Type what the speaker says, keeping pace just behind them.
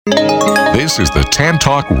This is the Tan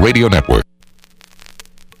Talk Radio Network.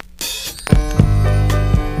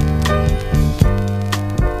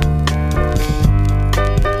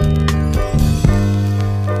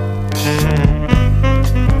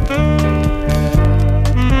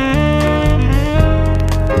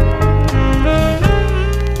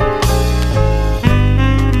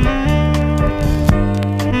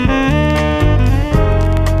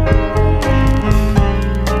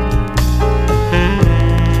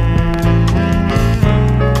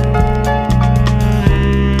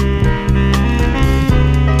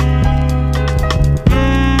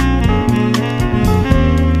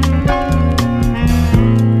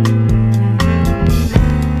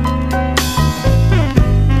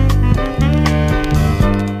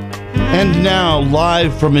 And now,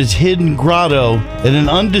 live from his hidden grotto in an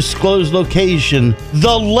undisclosed location,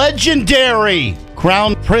 the legendary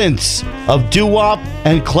Crown Prince of doo-wop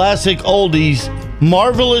and classic oldies,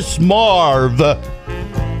 Marvelous Marv. It's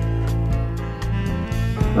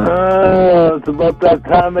about that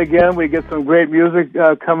time again. We get some great music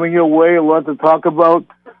coming your way. A lot to talk about.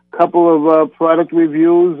 A couple of product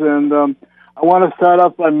reviews, and I want to start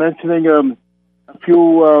off by mentioning a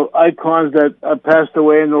few icons that passed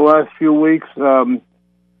away in the last few weeks.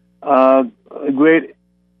 A great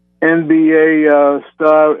NBA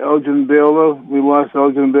star, Elgin Baylor. We lost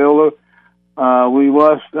Elgin Baylor. We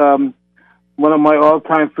lost one of my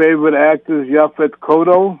all-time favorite actors, Yaphet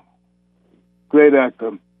Kotto. Great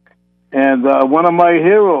actor. And one of my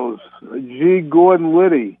heroes, G. Gordon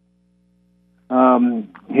Liddy.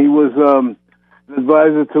 He was an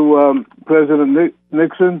advisor to President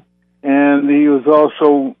Nixon. And he was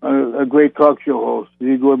also a great talk show host,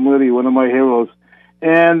 G. Gordon Liddy, one of my heroes.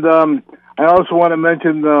 And I also want to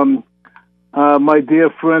mention my dear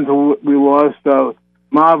friend who we lost,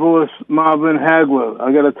 Marvelous Marvin Hagler.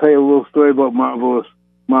 I got to tell you a little story about Marvelous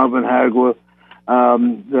Marvin Hagler.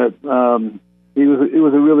 He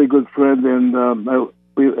was a really good friend, and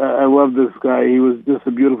I love this guy. He was just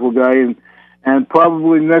a beautiful guy, and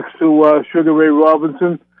probably next to Sugar Ray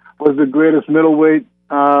Robinson was the greatest middleweight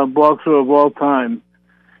boxer of all time.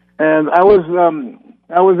 And I was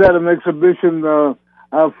at an exhibition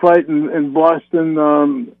fight in Boston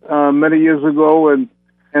many years ago, and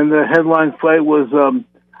the headline fight was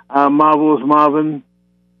Marvelous Marvin.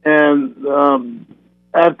 And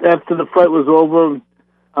after the fight was over,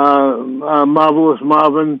 Marvelous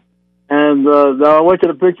Marvin, and now I want you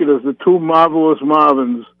to picture this: the two Marvelous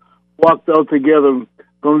Marvins walked out together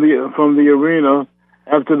from the arena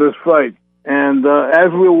after this fight. And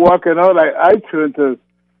as we were walking out, I turned to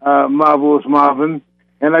Marvelous Marvin,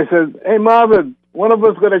 and I said, "Hey, Marvin, one of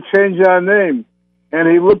us got to change our name." And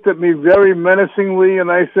he looked at me very menacingly, and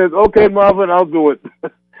I said, "Okay, Marvin, I'll do it."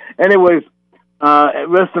 Anyways,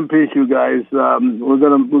 rest in peace, you guys. We're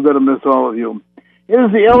gonna miss all of you.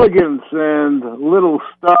 Here's the Elegance and Little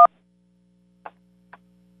Star.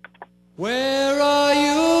 Where are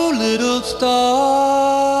you, little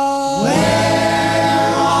star?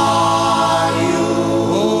 Where are you?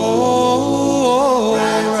 Oh,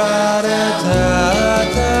 rat-a-tat-tat-too.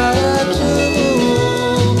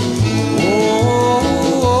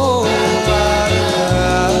 Oh, rat-a-tat-tat-too.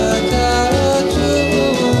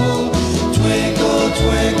 Twinkle,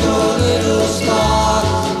 twinkle, little star,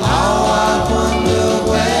 how I wonder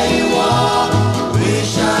where you are.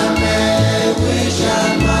 Wish I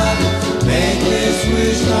might make this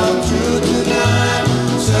wish come true tonight.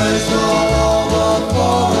 Search for all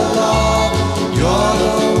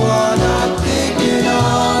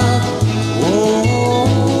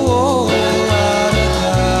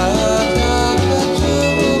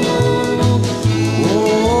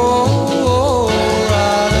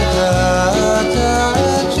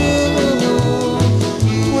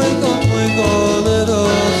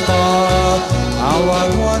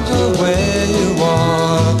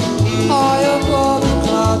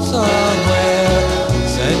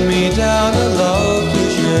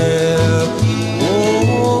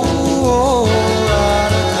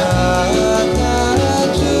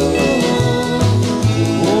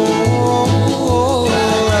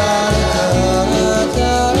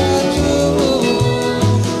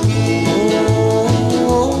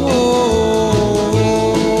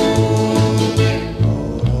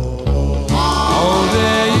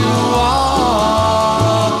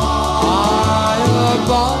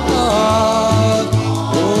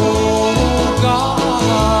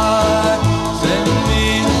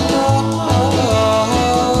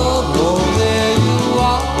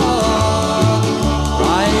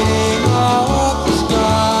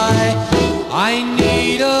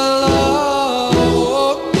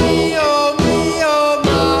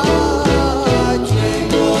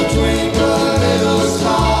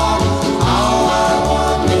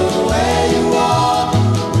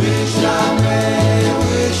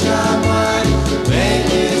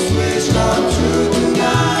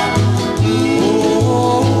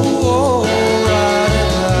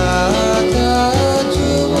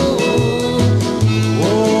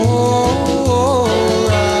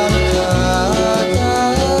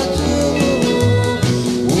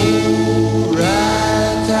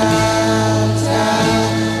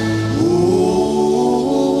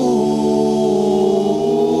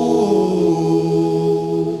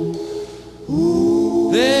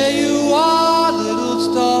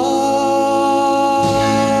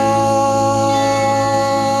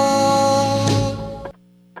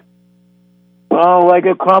Well, like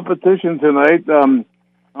a competition tonight.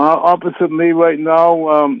 Opposite me right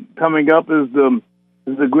now, coming up is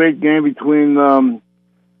the great game between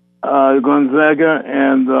Gonzaga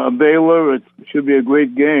and Baylor. It should be a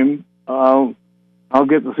great game. I'll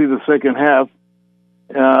get to see the second half.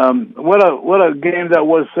 What a game that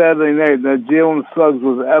was Saturday night. That Jalen Suggs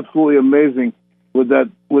was absolutely amazing with that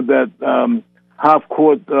half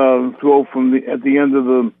court throw from at the end of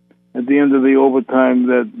the overtime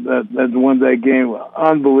that won that game.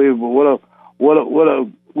 Unbelievable!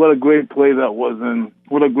 What a great play that was, and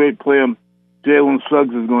what a great player Jalen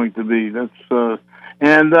Suggs is going to be.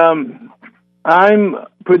 I'm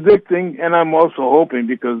predicting, and I'm also hoping,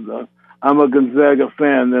 because I'm a Gonzaga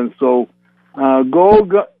fan, and so go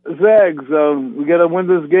Zags! We got to win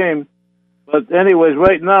this game. But anyways,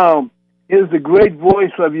 right now is the great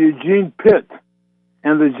voice of Eugene Pitt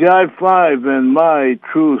and the Jive Five and My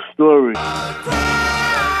True Story.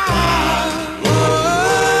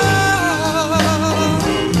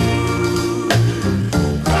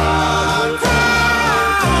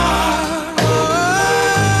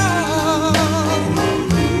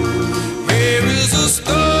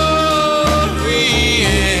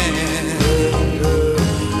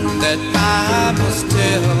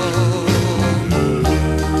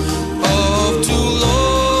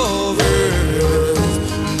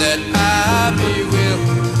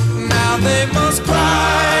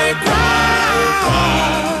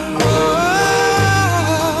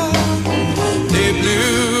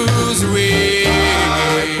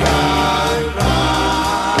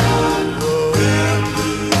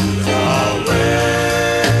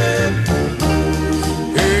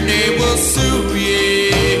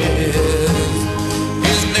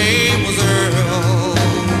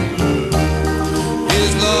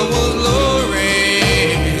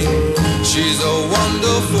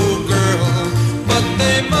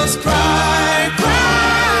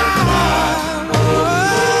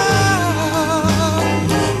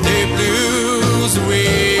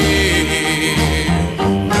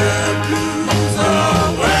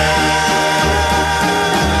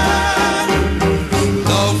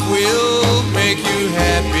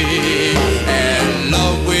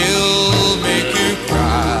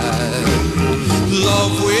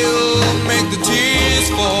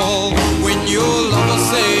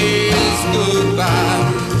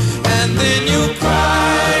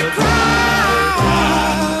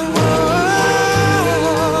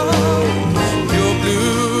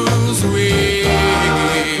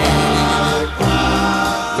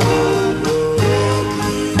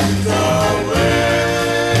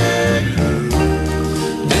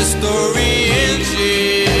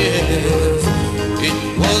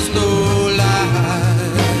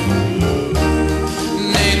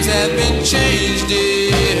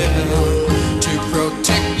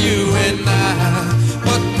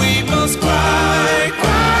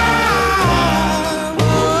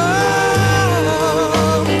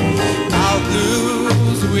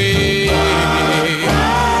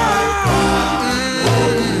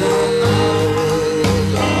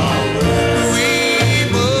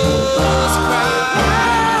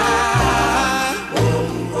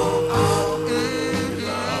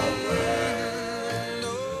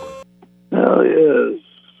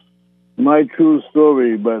 My True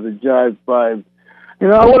Story by the Jive Five.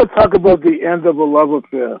 I want to talk about the end of a love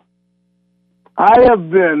affair. I have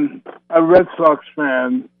been a Red Sox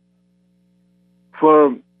fan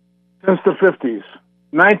since the 50s,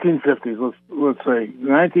 1950s, let's say.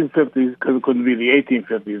 1950s, because it couldn't be the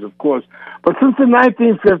 1850s, of course. But since the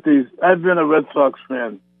 1950s, I've been a Red Sox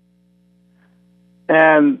fan.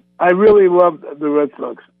 And I really loved the Red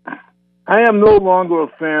Sox. I am no longer a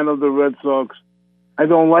fan of the Red Sox. I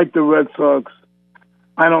don't like the Red Sox.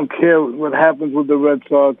 I don't care what happens with the Red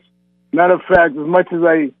Sox. Matter of fact, as much as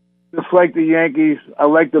I dislike the Yankees, I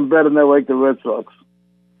like them better than I like the Red Sox.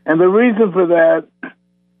 And the reason for that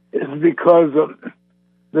is because of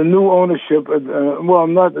the new ownership,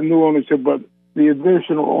 not the new ownership, but the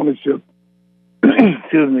additional ownership,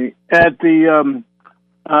 excuse me, at the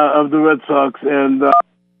of the Red Sox. And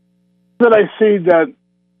that I see that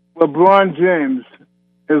LeBron James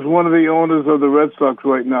is one of the owners of the Red Sox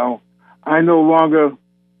right now. I no longer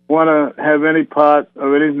want to have any part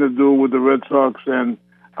or anything to do with the Red Sox, and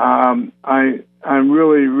I'm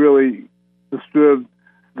really, really disturbed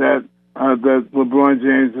that LeBron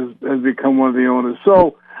James has become one of the owners.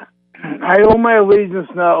 So I owe my allegiance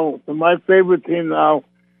now to my favorite team now,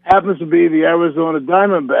 happens to be the Arizona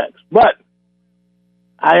Diamondbacks. But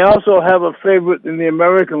I also have a favorite in the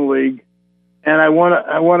American League, and I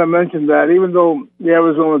want to mention that even though the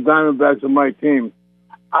Arizona Diamondbacks are my team,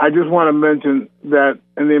 I just want to mention that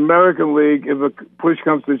in the American League, if a push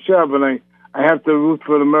comes to shove and I have to root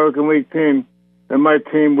for an American League team, then my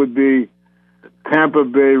team would be Tampa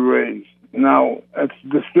Bay Rays. Now, it's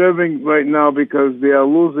disturbing right now because they are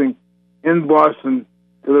losing in Boston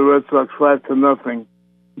to the Red Sox 5-0.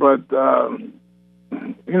 But,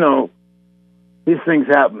 these things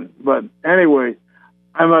happen. But anyway,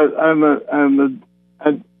 I'm a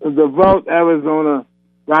devout Arizona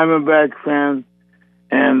Diamondback fan.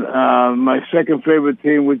 And my second favorite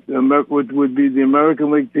team would be the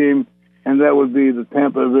American League team, and that would be the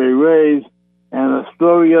Tampa Bay Rays. And A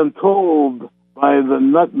Story Untold by the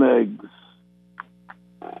Nutmegs.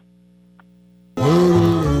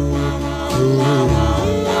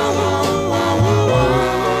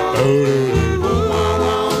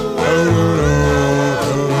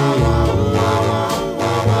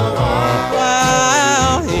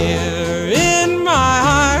 Well, here in my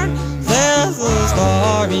heart, there's a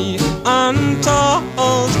story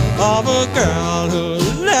untold of a girl who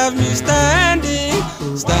left me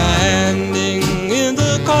standing in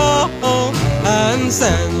the cold, and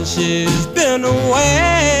since she's been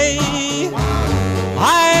away,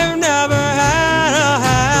 I've never had a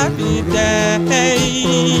happy day.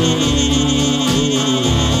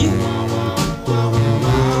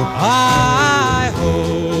 I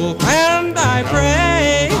hope and I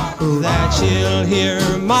pray that she'll hear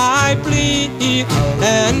my plea,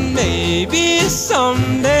 and maybe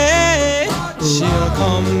someday she'll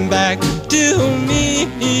come back to me.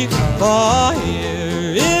 For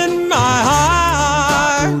here in my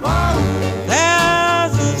heart,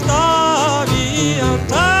 there's a story untold.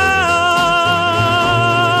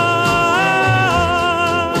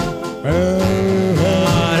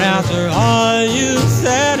 But after all you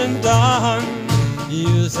said and done,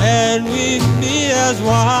 you said we'd be as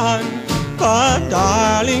one. But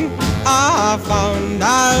darling, I found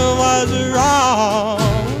I was wrong.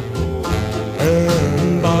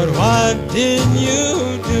 But what did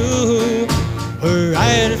you do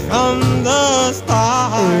right from the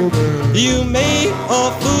start? You made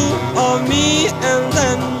a fool of me and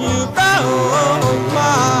then you broke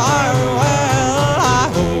my heart. Well, I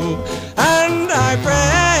hope and I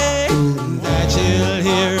pray that you'll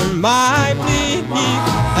hear my plea,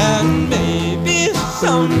 and maybe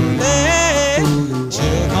someday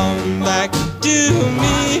she'll come back to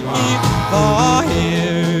me. For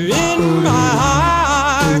here in my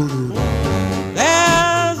heart,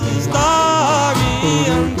 there's a story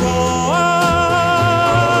untold.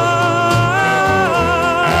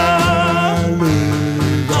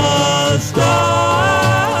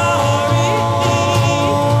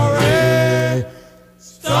 A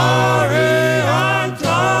story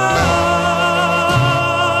untold.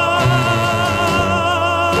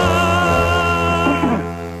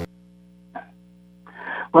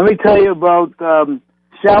 Let me tell you about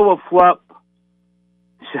Shower Flop.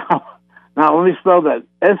 Now, let me spell that.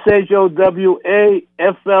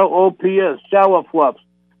 SHOWAFLOPS, Shower Flops.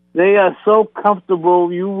 They are so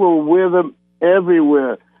comfortable, you will wear them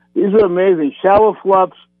everywhere. These are amazing. Shower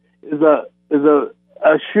Flops is a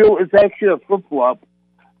shoe. It's actually a flip-flop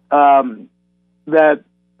that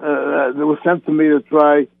was sent to me to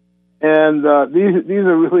try. And these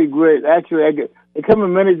are really great. Actually, they come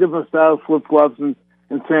in many different styles, flip-flops and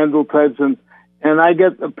sandal types, and I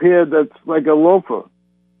get a pair that's like a loafer.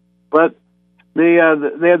 But they have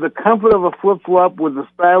the comfort of a flip-flop with the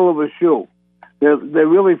style of a shoe. They're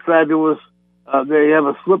really fabulous. They have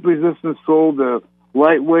a slip-resistant sole. They're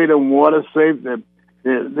lightweight and water-safe.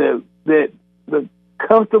 They're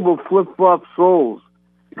comfortable flip-flop soles.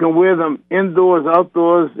 You can wear them indoors,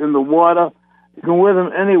 outdoors, in the water. You can wear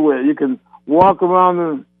them anywhere. You can walk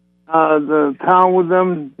around the town with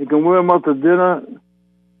them. You can wear them out to dinner.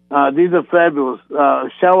 These are fabulous.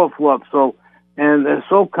 Shower flops. And they're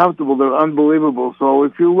so comfortable. They're unbelievable. So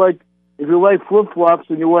if you like flip-flops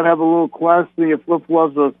and you want to have a little class to your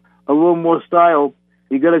flip-flops or a little more style,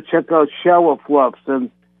 you got to check out Shower Flops. And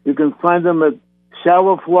you can find them at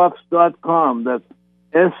showerflops.com. That's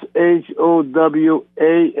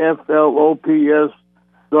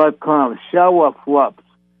SHOWAFLOPS.com. Shower Flops.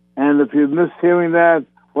 And if you missed hearing that,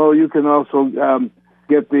 well, you can also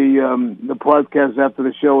get the podcast after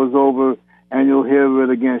the show is over, and you'll hear it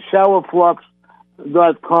again.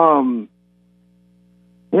 Showerflops.com.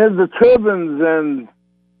 Here's the turbans,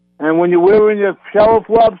 and when you're wearing your shower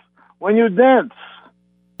flops, when you dance.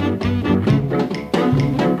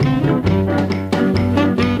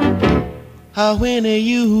 When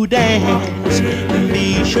you dance,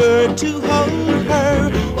 be sure to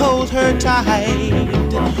hold her tight.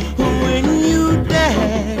 When you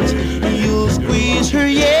dance, you'll squeeze her,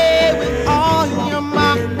 yeah, with all your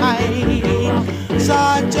might.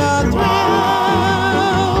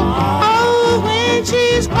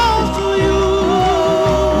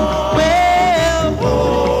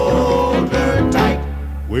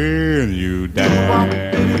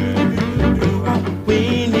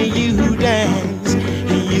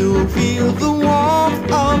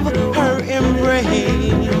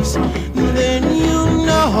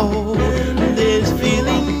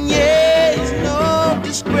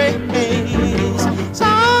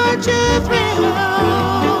 such a thrill.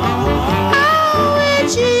 Oh, when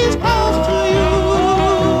she's close to you,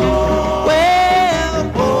 well,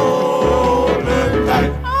 hold her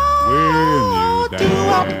tight. Oh,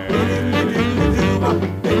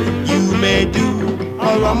 you may do a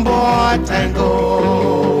rumbo or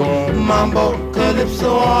tango, mambo,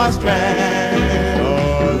 calypso or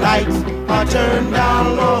strand. Lights are turned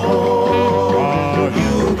down low.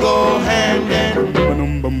 You go hand in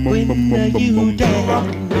when you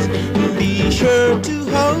dance. Be sure to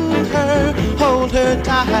hold her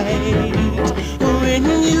tight. When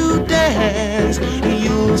you dance,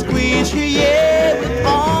 you'll squeeze her, yeah, with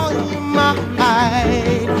all your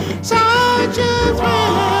might. Such a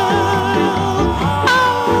thrill.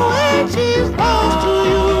 Oh, when she's close to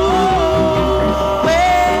you,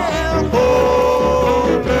 well,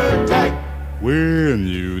 hold her tight. When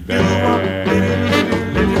you dance.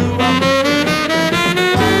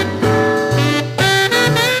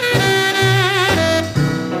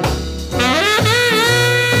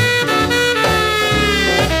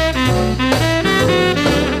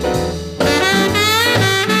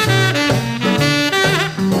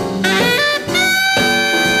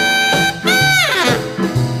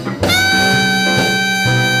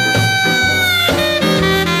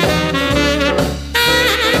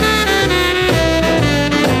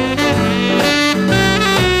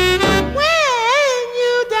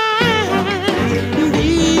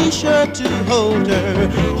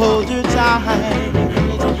 Hold her tight.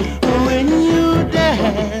 When you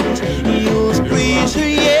dance, you'll squeeze her,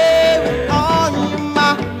 yeah, with all your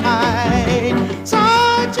might.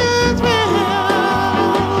 Such a thrill.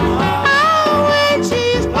 Oh, when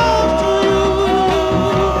she's close to you,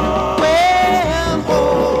 well,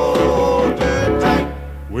 hold her tight.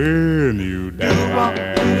 When you dance.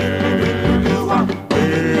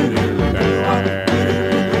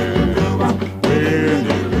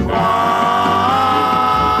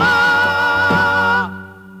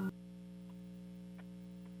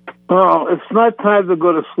 Well, it's not time to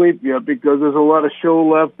go to sleep yet because there's a lot of show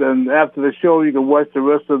left, and after the show you can watch the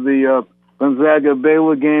rest of the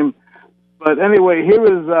Gonzaga-Baylor game. But anyway, here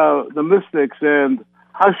is the Mystics and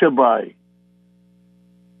Hushabye.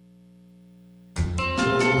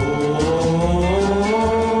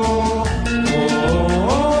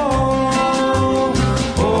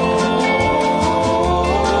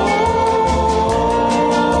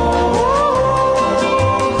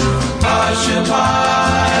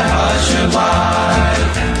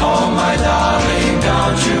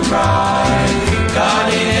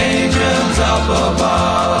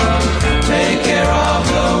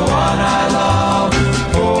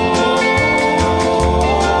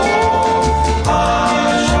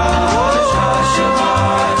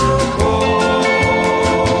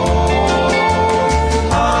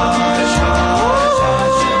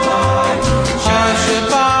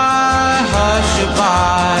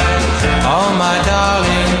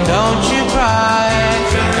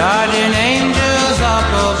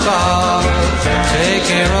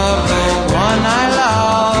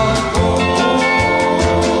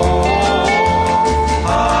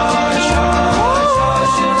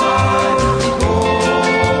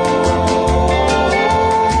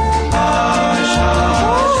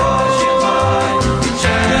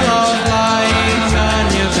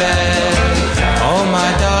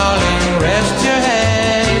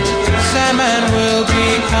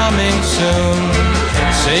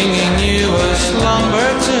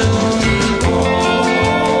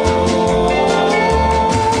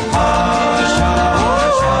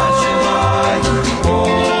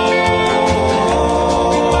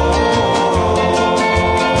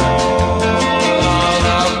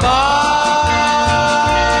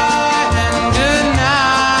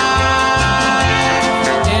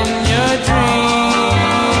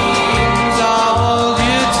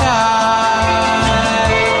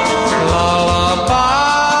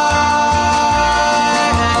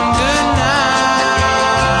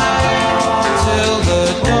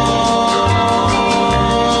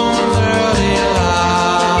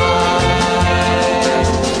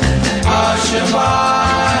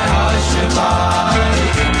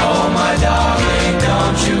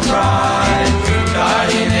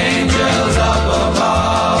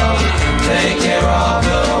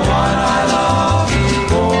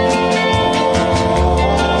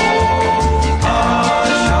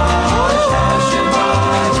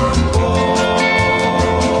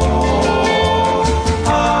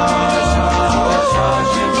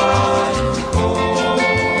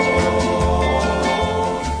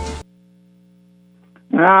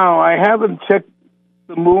 Now, I haven't checked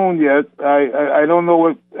the moon yet. I don't know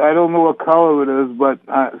what color it is, but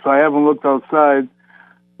so I haven't looked outside.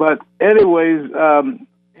 But anyways,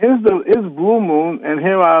 here's Blue Moon, and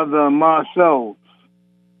here are the Marshalls.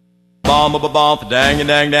 Bomb, ba bomb, for dang a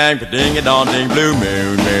dang dang, for ding a dong ding, blue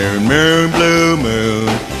moon, moon, moon, blue moon,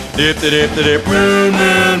 dip dip dip, moon,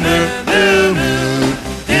 moon, moon, blue moon,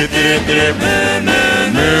 dip dip dip, moon,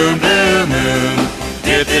 moon, moon, blue moon,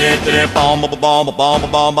 dip dip dip, bomb, ba bomb, ba bomb, ba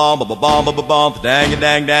bomb, bomb, ba bomb, ba bomb, for dang a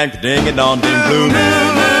dang dang, for ding a dong ding, blue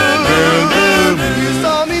moon, moon, moon, blue moon, You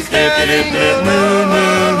saw me dip dip standing dip, moon, moon,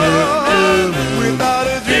 moon, blue alone moon, without a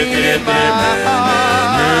dip dream dip in my dip,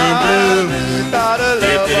 moon, blue moon. heart, without a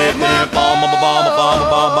love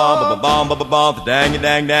of my Dang it,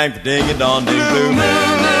 dang, dang, ding it, don, ding, blue moon,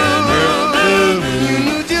 blue moon. You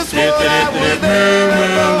knew just what I was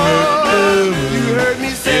there for. You heard me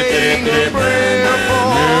saying a prayer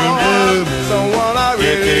for someone I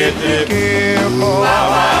really care for.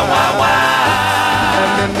 And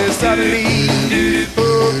then they suddenly appeared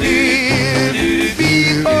before me,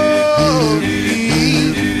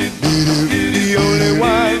 the only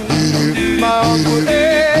one my arms would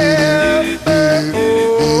ever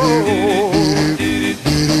hold.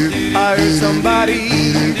 I heard somebody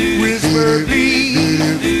whisper,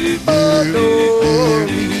 please adore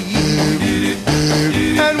me.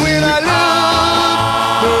 And when I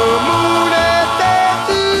looked, the moon had turned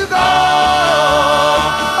to gold.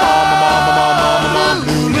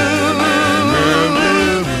 Blue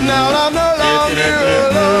moon. Now I'm no longer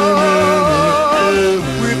alone,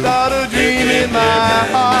 without a dream in my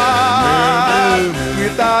heart,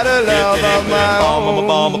 without a love of my own.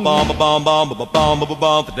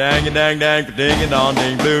 Dang it, dang, dang, ding it, don,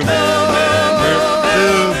 ding, blue moon, blue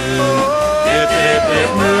moon. Dip, dip, dip,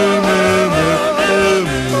 moon, moon, moon, blue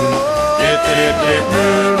moon. Dip, dip, dip,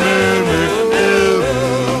 moon, moon, moon, blue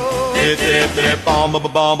moon. Dip, dip, dip, bomb,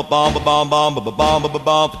 bomb, bomb, bomb, bomb, bomb, bomb, bomb,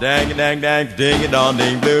 bomb, dang it, dang, dang, ding it, don,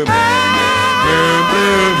 ding, blue moon, moon,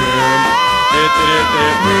 blue moon. Dip, dip,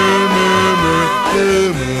 dip, moon, moon, moon, blue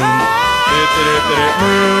moon. Dip, dip, dip,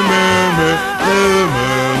 moon, moon, moon, blue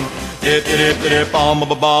moon. Dip, dip, dip, bomb,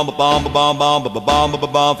 bomb, bomb, bomb, bomb, bomb, bomb,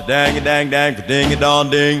 bomb, dang it, dang, dang, ding it, don,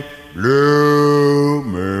 ding, blue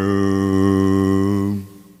moon.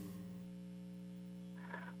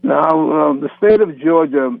 Now, the state of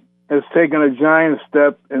Georgia has taken a giant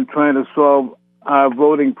step in trying to solve our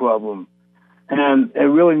voting problem, and it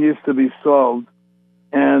really needs to be solved.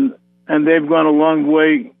 And they've gone a long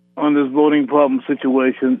way on this voting problem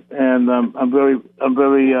situation, and I'm very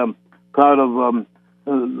proud of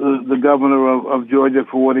the governor of Georgia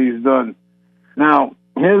for what he's done. Now,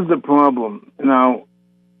 here's the problem. Now,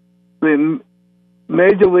 the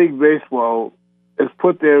Major League Baseball has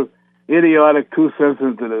put their idiotic 2 cents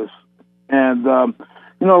into this. And,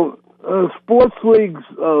 sports leagues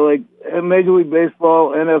like Major League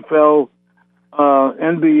Baseball, NFL,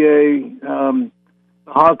 NBA,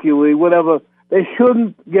 Hockey League, whatever, they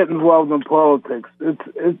shouldn't get involved in politics.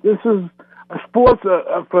 This is sports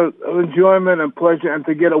for enjoyment and pleasure, and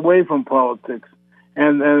to get away from politics,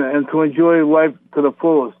 and to enjoy life to the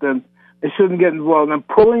fullest. And they shouldn't get involved. And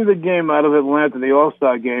pulling the game out of Atlanta, the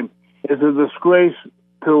All-Star game, is a disgrace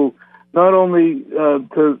to not only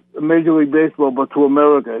to Major League Baseball, but to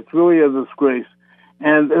America. It's really a disgrace.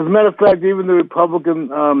 And as a matter of fact, even the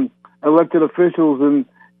Republican elected officials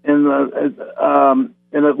in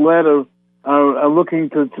Atlanta are looking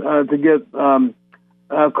to get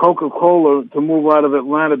Coca-Cola to move out of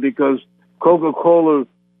Atlanta, because Coca-Cola,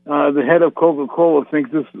 the head of Coca-Cola,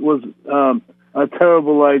 thinks this was a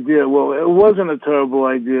terrible idea. Well, it wasn't a terrible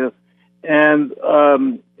idea, and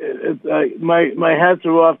my hats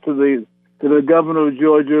are off to the governor of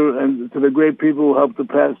Georgia and to the great people who helped to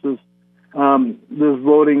pass this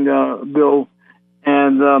voting bill.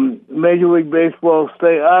 And Major League Baseball,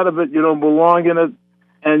 stay out of it. You don't belong in it,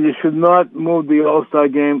 and you should not move the All-Star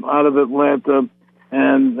game out of Atlanta.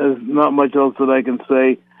 And there's not much else that I can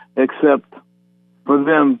say except for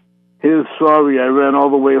them, here's Sorry, I Ran All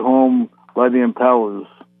the Way Home by the Impalas.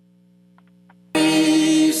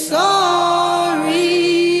 Sorry,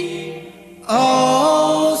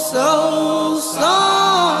 oh so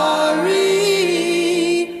sorry.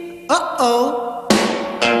 Uh-oh,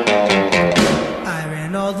 I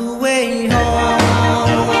ran all the way home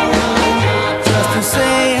just to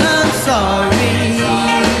say I'm sorry.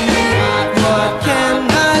 What can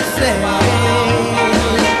I say?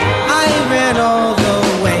 I ran all the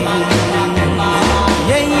way,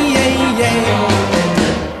 yeah, yeah,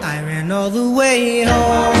 yeah.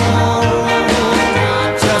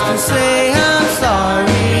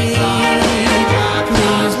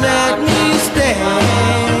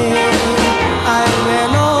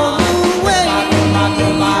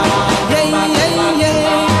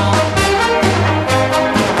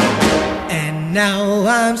 Now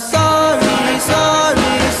I'm sorry,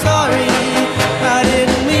 sorry, sorry. I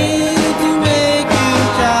didn't mean to make you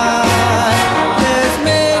cry. Let's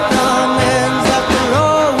make amends. After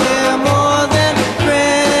all, we're more than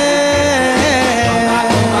friends.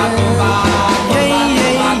 Yeah,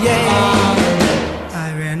 yeah, yeah.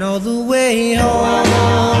 I ran all the way home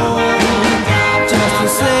just to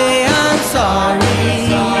say I'm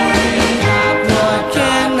sorry. What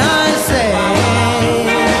can I say?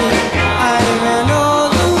 I ran all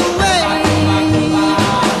the way.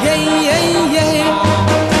 Yeah, yeah, yeah.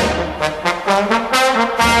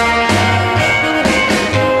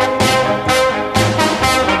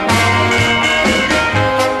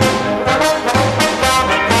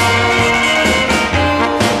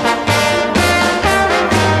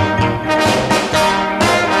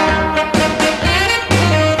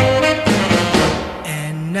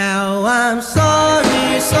 And now I'm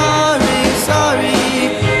sorry, sorry, sorry.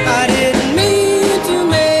 I didn't mean to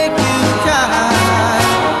make you cry.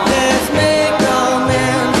 Let's make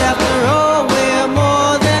amends. After all, we're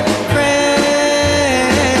more than friends.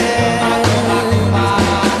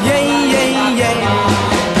 Yeah, yeah,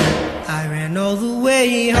 yeah. I ran all the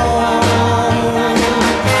way home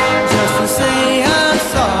just to say I'm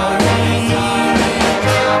sorry.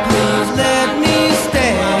 Please let me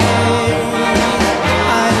stay. I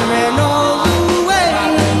ran all the way.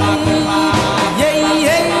 Yeah, yeah,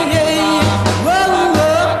 yeah. Whoa,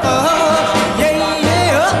 whoa, oh. Yeah,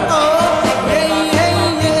 yeah, oh, oh. Yeah,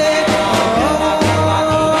 yeah, yeah.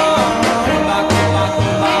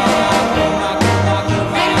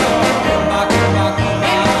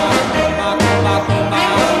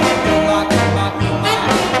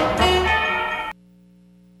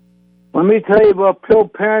 Let me tell you about Pill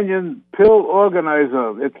Panion Pill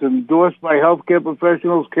Organizer. It's endorsed by healthcare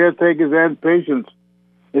professionals, caretakers, and patients.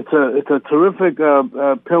 It's a terrific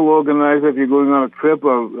pill organizer if you're going on a trip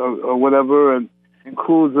or whatever, and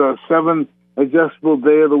includes 7 adjustable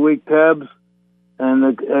day-of-the-week tabs, and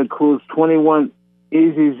it includes 21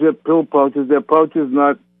 easy zip pill pouches. They're pouches,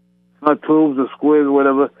 not tubes or squares or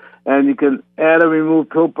whatever, and you can add and remove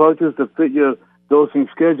pill pouches to fit your dosing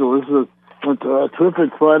schedule. This is a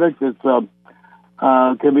terrific product. It's can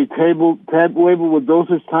be labeled with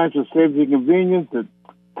dosage times for safety and convenience. It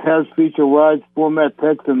tabs feature large format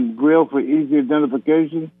text and braille for easy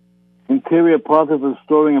identification. Interior pocket for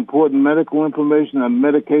storing important medical information and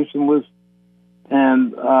medication lists.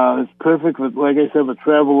 And it's perfect for, like I said, for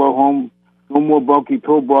travel or home. No more bulky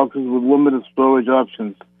pill boxes with limited storage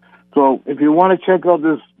options. So if you want to check out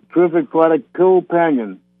this terrific product, Pill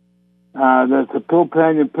Panion, that's a Pill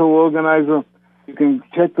Panion Pill Organizer. You can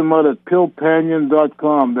check them out at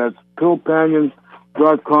pillpanion.com. That's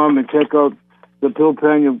pillpanion.com, and check out the Pill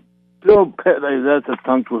Panion. That's a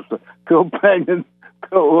tongue twister. Pill Panion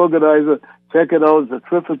Pill Organizer. Check it out. It's a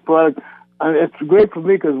terrific product. It's great for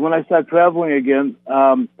me because when I start traveling again,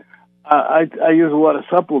 I use a lot of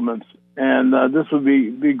supplements, and this would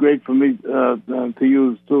be great for me to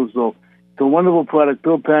use too. So it's a wonderful product.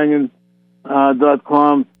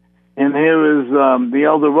 Pillpanion.com. And here is the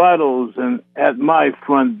Eldorados and At My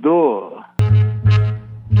Front Door.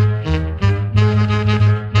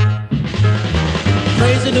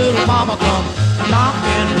 Crazy little mama come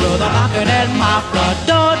knocking, brother, knocking at my front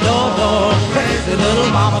door, door, door. Crazy little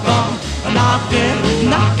mama come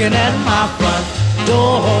knocking at my front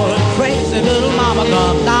door. Crazy little mama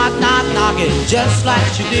come knocking, just like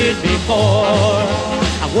she did before.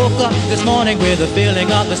 I woke up this morning with a feeling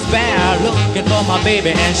of despair, looking for my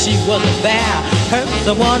baby and she wasn't there. Heard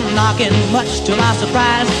someone knocking, much to my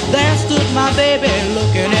surprise. There stood my baby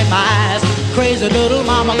looking in my eyes. Crazy little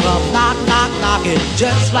mama come knocking,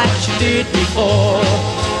 just like she did before.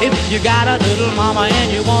 If you got a little mama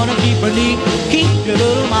and you wanna keep her neat, keep your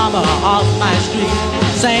little mama off my street.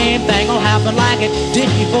 Same thing'll happen like it did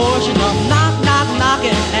before. She come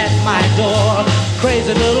knocking at my door.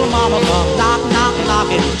 Crazy little mama come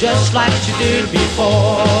knocking, just like she did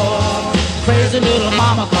before. Crazy little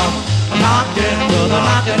mama come knocking, brother,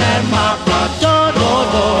 knocking at my front door, door,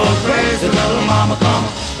 door. Crazy little mama come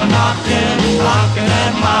knocking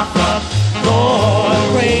at my front door.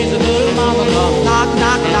 Crazy little mama come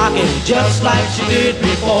knocking, just like she did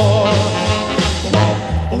before. Walk,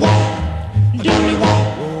 walk, doodly walk,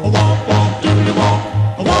 walk, walk, doodly walk,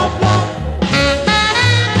 walk, walk.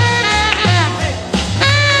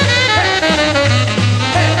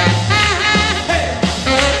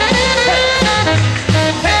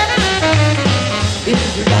 If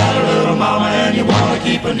you got a little mama and you wanna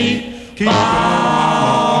keep her neat, keep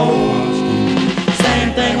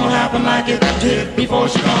same thing will happen like it did before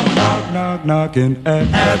she come knocking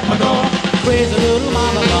at my door. Crazy little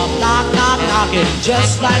mama come knocking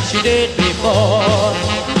just like she did before.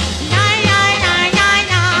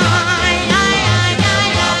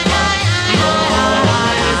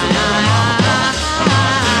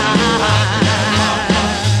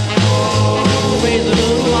 Raise the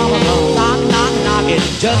little mama come knock, knock, knocking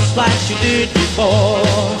just like she did before.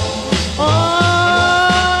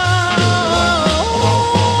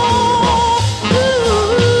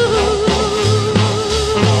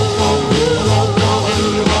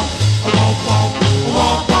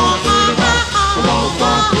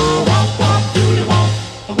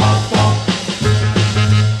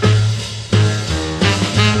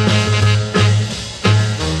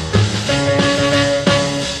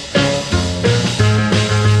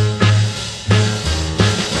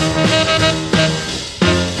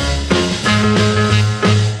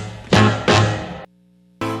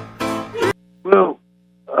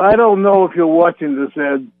 I don't know if you're watching this,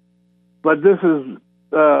 Ed, but this is,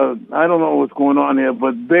 I don't know what's going on here,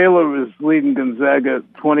 but Baylor is leading Gonzaga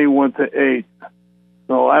 21-8.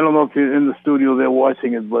 So I don't know if you're in the studio there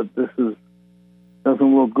watching it, but this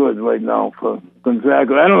doesn't look good right now for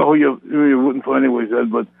Gonzaga. I don't know who you're rooting for anyways,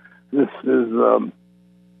 Ed, but this is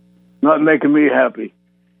not making me happy.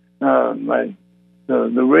 The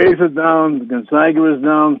Rays are down, Gonzaga is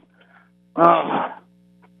down.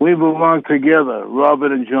 We belong together,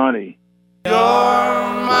 Robert and Johnny. You're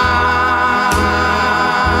mine,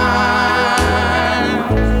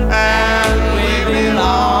 and we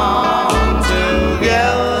belong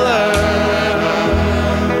together.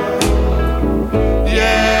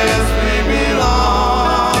 Yes, we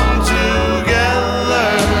belong together.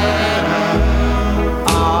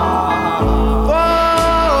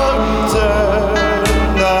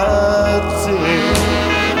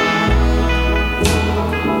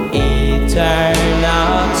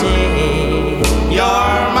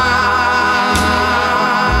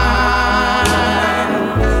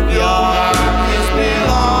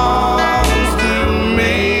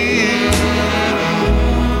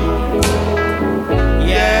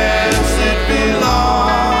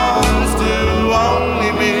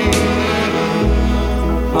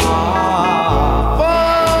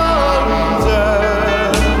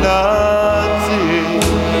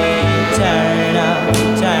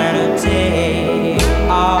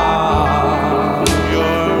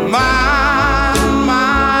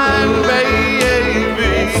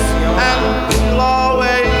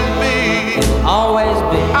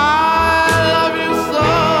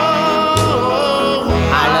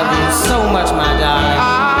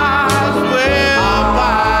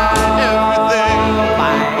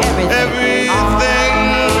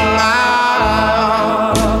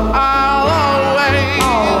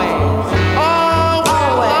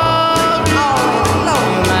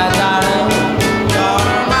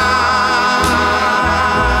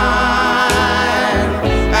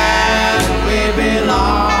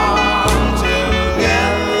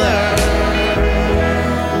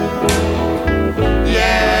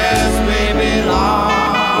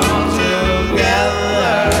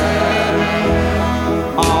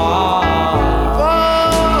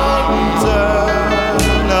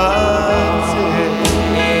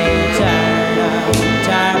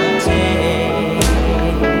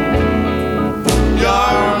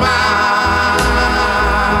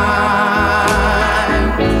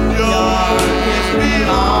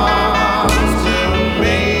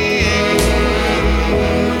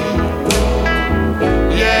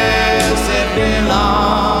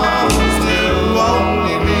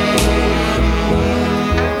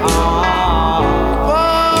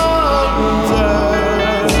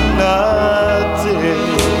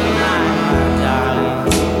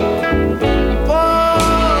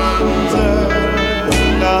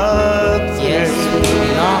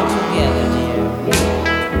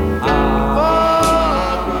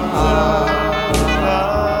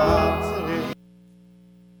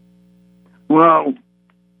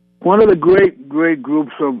 One of the great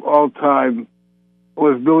groups of all time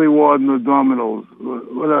was Billy Ward and the Dominoes.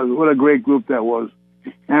 What a great group that was.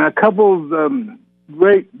 And a couple of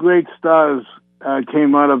great stars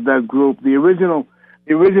came out of that group. The original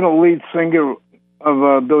lead singer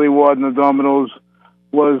of Billy Ward and the Dominoes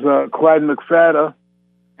was Clyde McPhatter.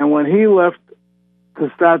 And when he left to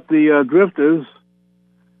start the Drifters,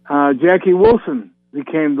 Jackie Wilson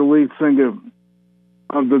became the lead singer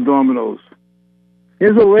of the Dominoes.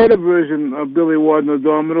 Here's a later version of Billy Ward and the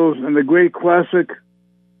Dominoes and the great classic,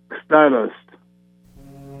 Stardust.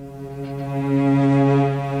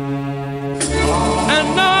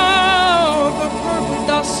 And now the purple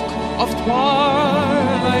dusk of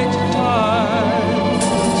twilight time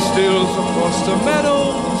steals across the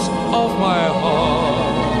meadows of my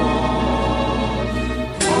heart.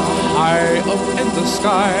 high up in the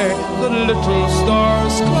sky, the little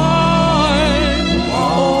stars climb,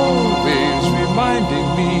 always reminding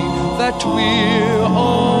me that we're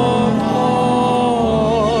apart.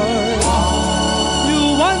 You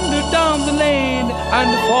wander down the lane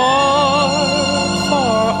and far,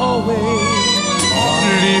 far away,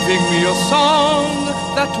 leaving me a song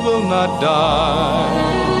that will not die.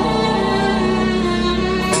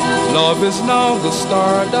 Love is now the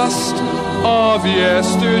stardust of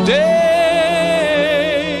yesterday,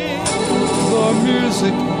 the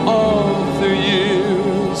music of the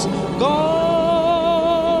years gone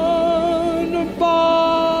by.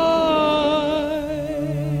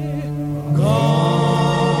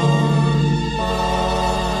 Gone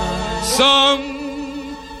by.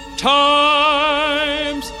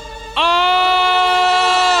 Sometimes I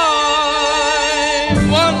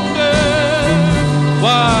wonder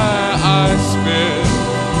why I spend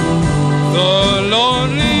the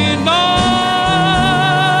lonely night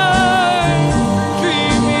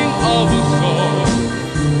dreaming of a song.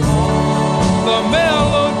 The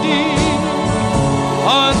melody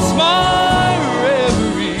haunts my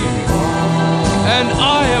reverie, and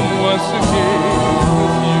I am once again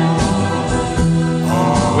with you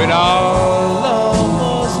when our love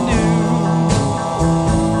was new,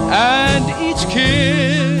 and each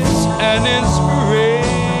kiss an inspiration.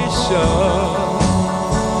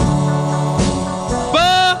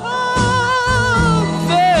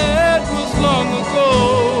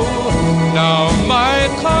 Now my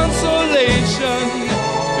consolation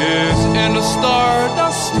is in the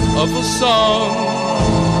stardust of a song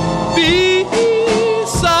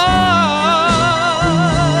beside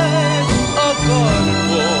a garden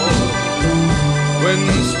wall. When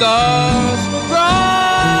the stars were bright,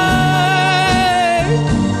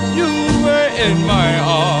 you were in my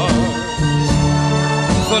arms.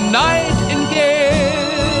 The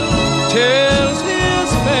nightingale tells his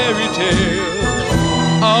fairy tale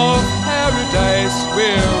of paradise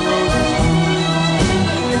where roses bloom,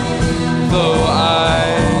 though I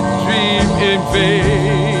dream in vain.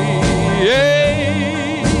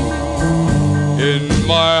 In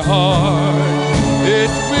my heart it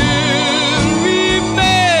will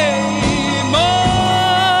remain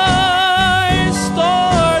my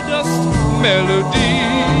stardust melody,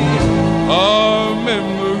 a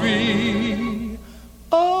memory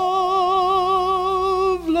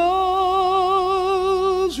of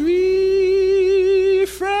love's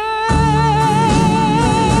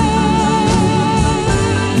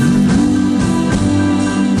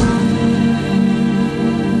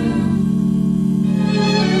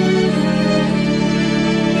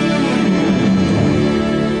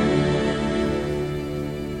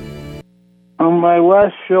On my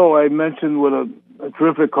last show, I mentioned what a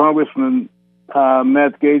terrific congressman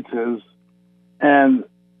Matt Gaetz is, and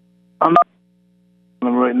I'm not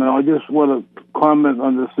right now. I just want to comment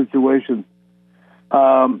on the situation.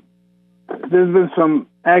 There's been some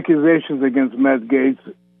accusations against Matt Gaetz,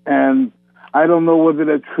 and I don't know whether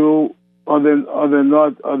they're true or they're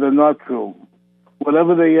not true.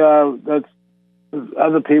 Whatever they are, that's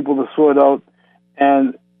other people to sort out.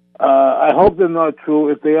 And I hope they're not true.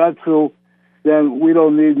 If they are true, then we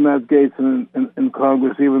don't need Matt Gaetz in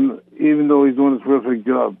Congress, even though he's doing a terrific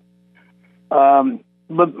job.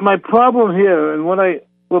 But my problem here, and what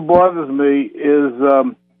bothers me, is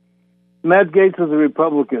Matt Gaetz is a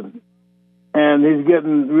Republican, and he's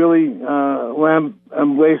getting really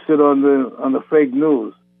lambasted on the fake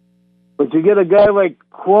news. But you get a guy like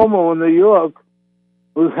Cuomo in New York,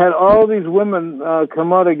 who's had all these women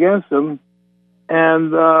come out against him,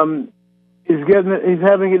 and he's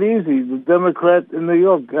having it easy. The Democrat in New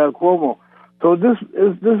York, Cuomo. So this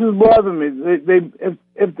is bothering me.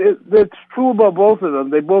 If it's true about both of them,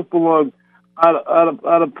 they both belong out of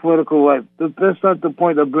political life. That's not the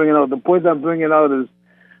point I'm bringing out. The point I'm bringing out is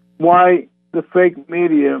why the fake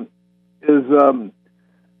media is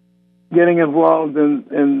getting involved in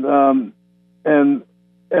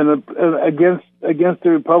against the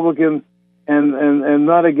Republican and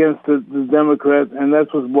not against the Democrat, and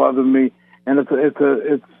that's what's bothering me. And it's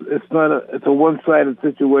a one-sided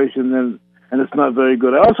situation, and it's not very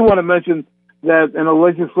good. I also want to mention that in a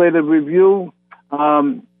legislative review,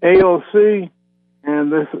 AOC,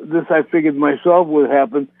 and this I figured myself would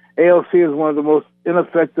happen. AOC is one of the most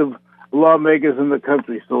ineffective lawmakers in the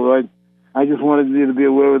country, so I just wanted you to be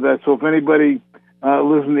aware of that. So if anybody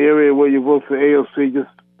lives in the area where you vote for AOC, just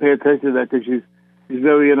pay attention to that, because she's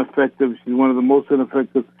very ineffective. She's one of the most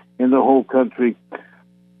ineffective in the whole country.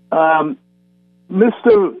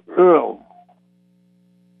 Mr. Earl,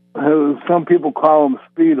 some people call him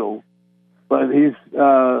Speedo, but his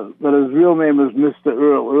real name is Mr.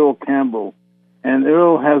 Earl Campbell, and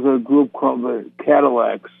Earl has a group called the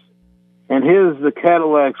Cadillacs. And here's the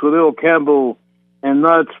Cadillacs with Earl Campbell and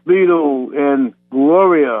Not Speedo and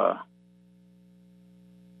Gloria.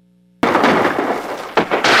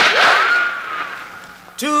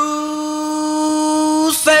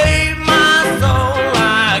 To save my soul,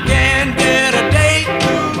 I can't get a date.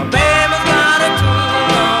 My baby's got a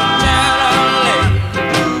tune on Channel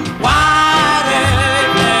 8. White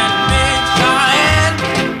egg and big Cheyenne,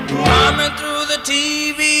 coming through the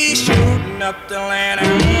TV, shooting up the land.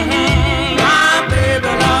 My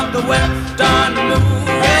baby loved the Western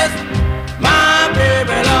movies. My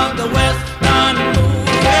baby loved the Western movies.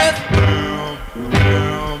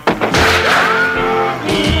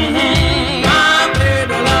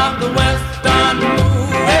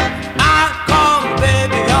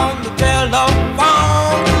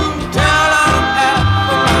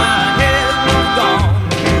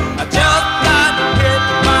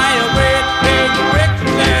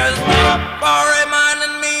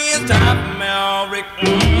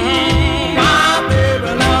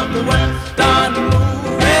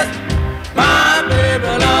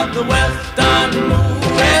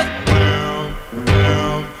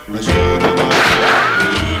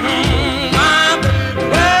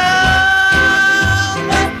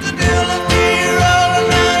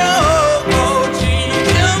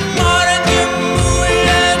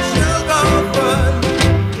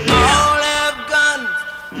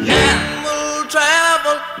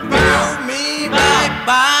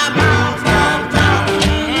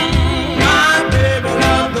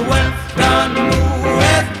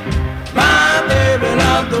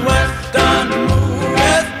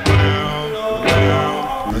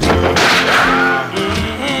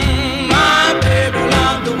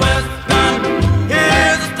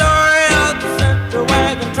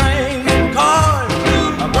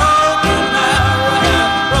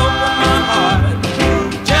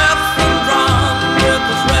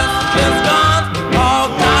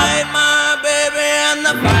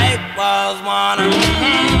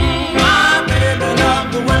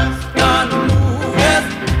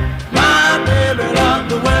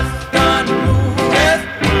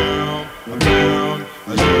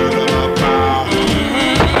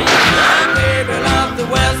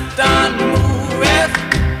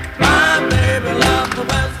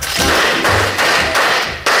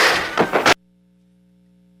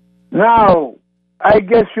 Now, I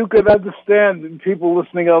guess you could understand, people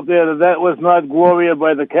listening out there, that was not Gloria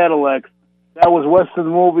by the Cadillacs. That was Western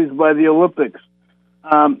Movies by the Olympics.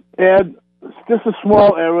 Ed, just a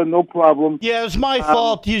small error, no problem. Yeah, it's my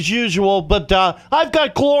fault as usual, but I've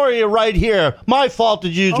got Gloria right here. My fault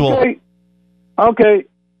as usual. Okay.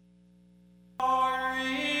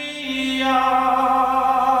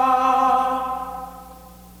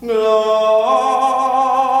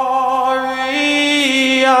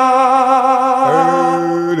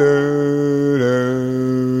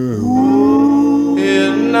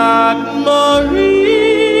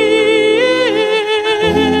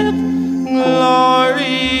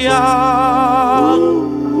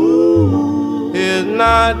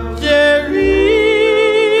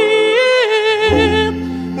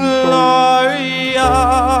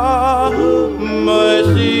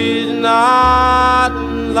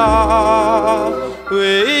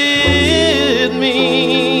 With me,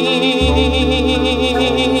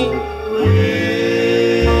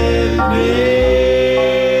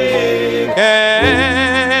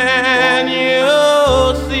 can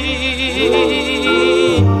you see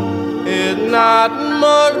it's not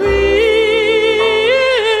Marie,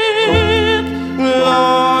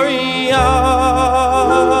 Gloria,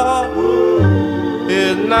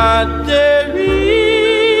 it's not Jerry.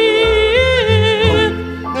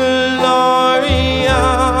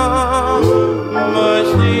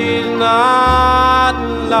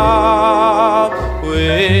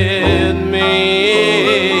 With me,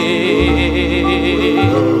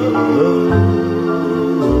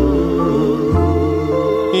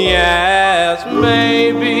 yes,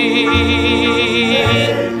 maybe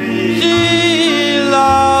she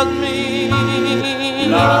loves me,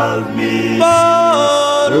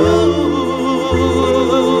 but who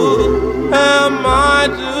am I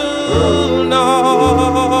to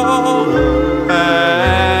know?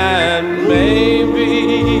 And maybe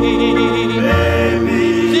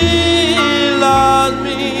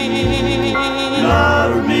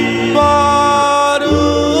but who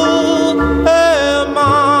am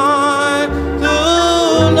I to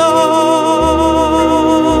know?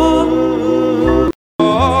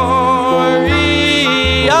 Gloria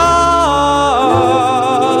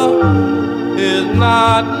is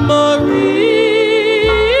not Marie.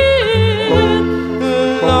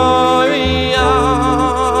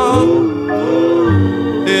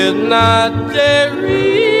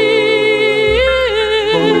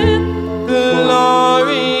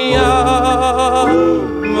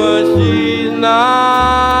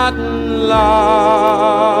 forgotten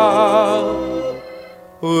love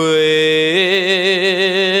with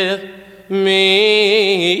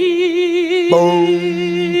me.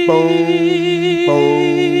 Boom, boom,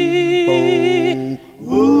 boom,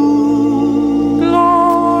 boom.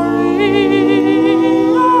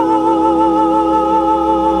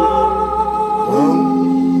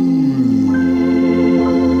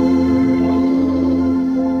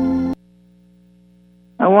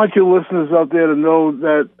 I want you listeners out there to know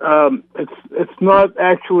that it's not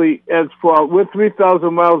actually Ed's fault. We're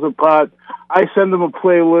 3,000 miles apart. I send him a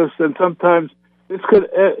playlist, and sometimes this could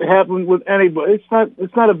happen with anybody.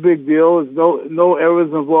 It's not a big deal. There's no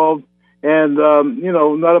errors involved, and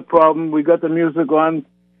not a problem. We got the music on,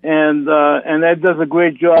 and Ed does a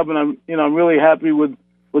great job, and I'm really happy with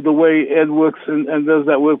the way Ed works and does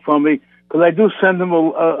that work for me, because I do send him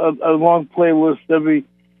a long playlist every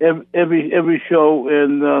show,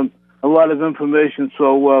 and a lot of information.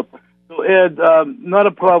 So Ed, not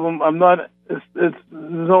a problem. I'm not. There's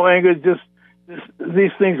no anger. Just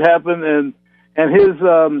these things happen, and here's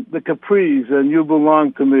the Capris, and You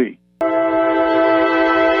Belong to Me.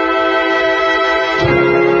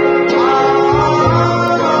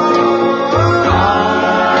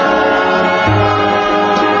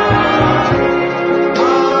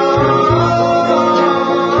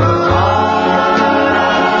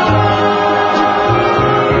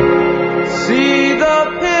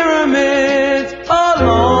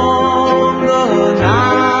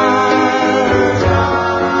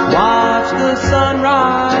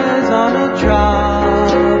 Sunrise on a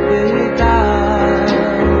tropic isle.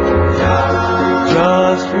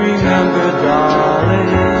 Just remember, darling,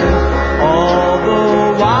 all the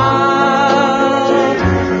while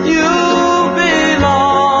you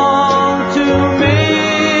belong to me.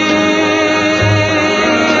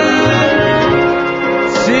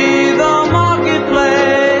 See the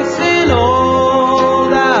marketplace in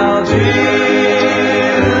old Algiers.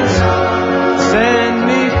 Send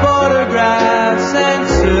me photographs and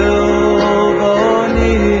souvenirs.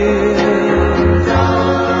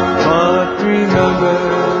 But remember,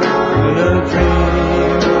 in a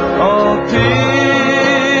dream of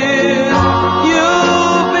tears, you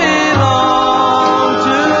belong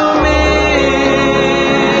to me.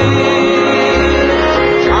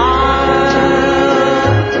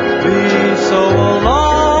 I'll be so alone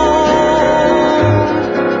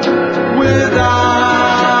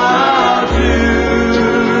without you.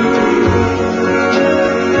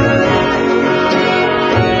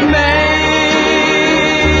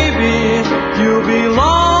 Maybe you'll be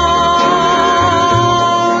lonesome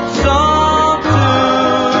too,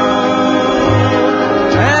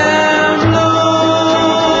 and blue,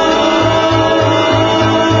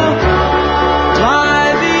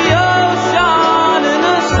 like the ocean in a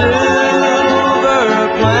silver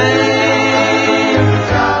plain.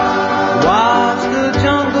 Watch the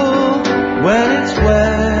jungle when it's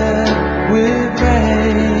wet with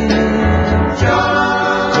rain.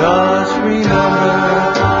 Just remember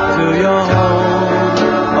till you're home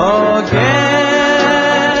again.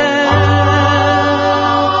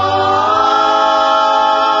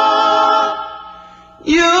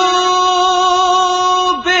 You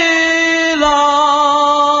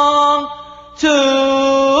belong to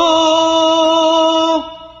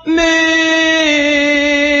me.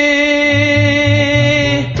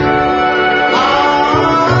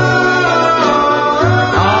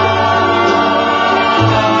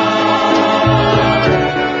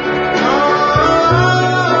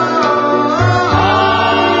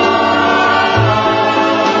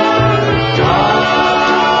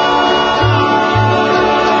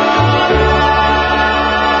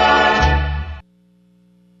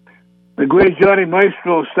 The great Johnny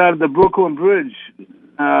Maestro started the Brooklyn Bridge,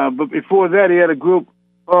 but before that he had a group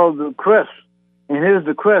called the Crest, and here's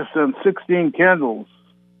the Crest on 16 Candles.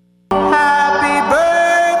 Happy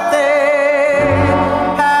birthday,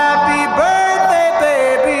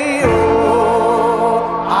 baby.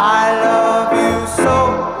 Oh, I love you so.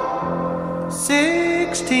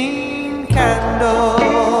 16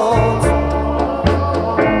 candles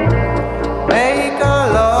make a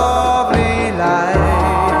lovely light.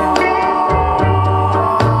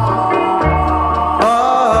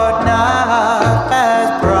 But not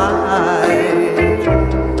as bright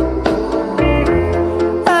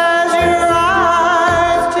as your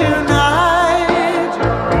eyes tonight.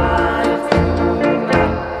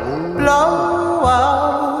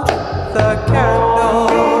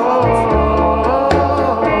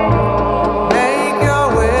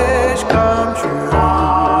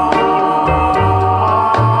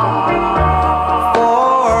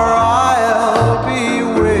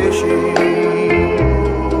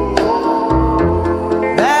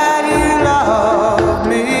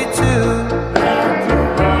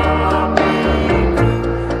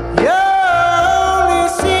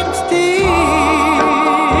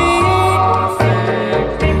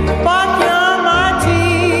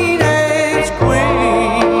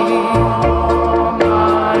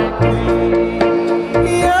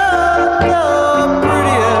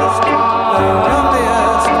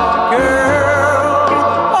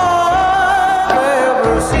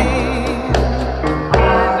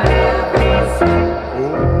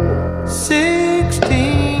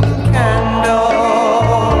 16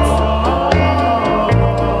 candles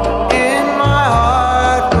in my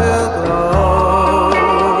heart will glow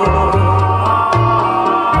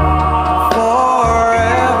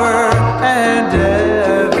forever and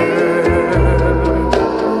ever.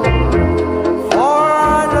 For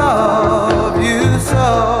I love you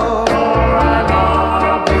so.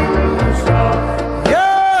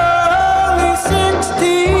 You're only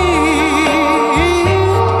 16,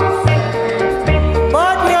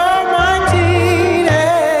 but you're my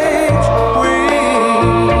teenage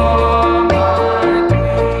queen.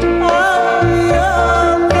 Oh,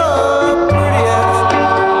 you're the prettiest,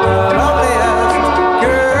 loveliest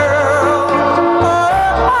girl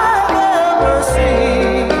I've ever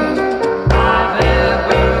seen.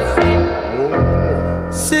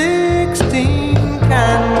 16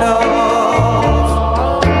 candles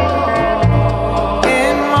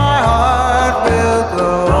in my heart will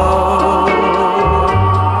glow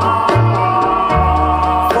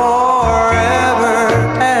forever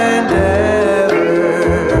and ever.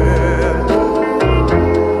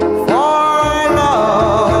 For I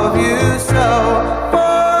love you so. For I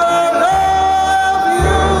love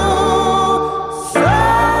you so.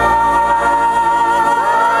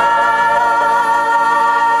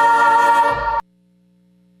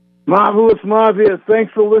 Marvelous Marvia,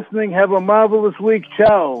 thanks for listening. Have a marvelous week.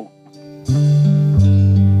 Ciao.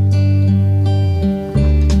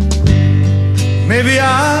 Maybe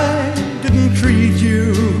I didn't treat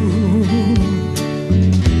you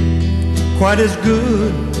quite as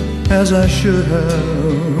good as I should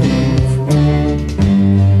have.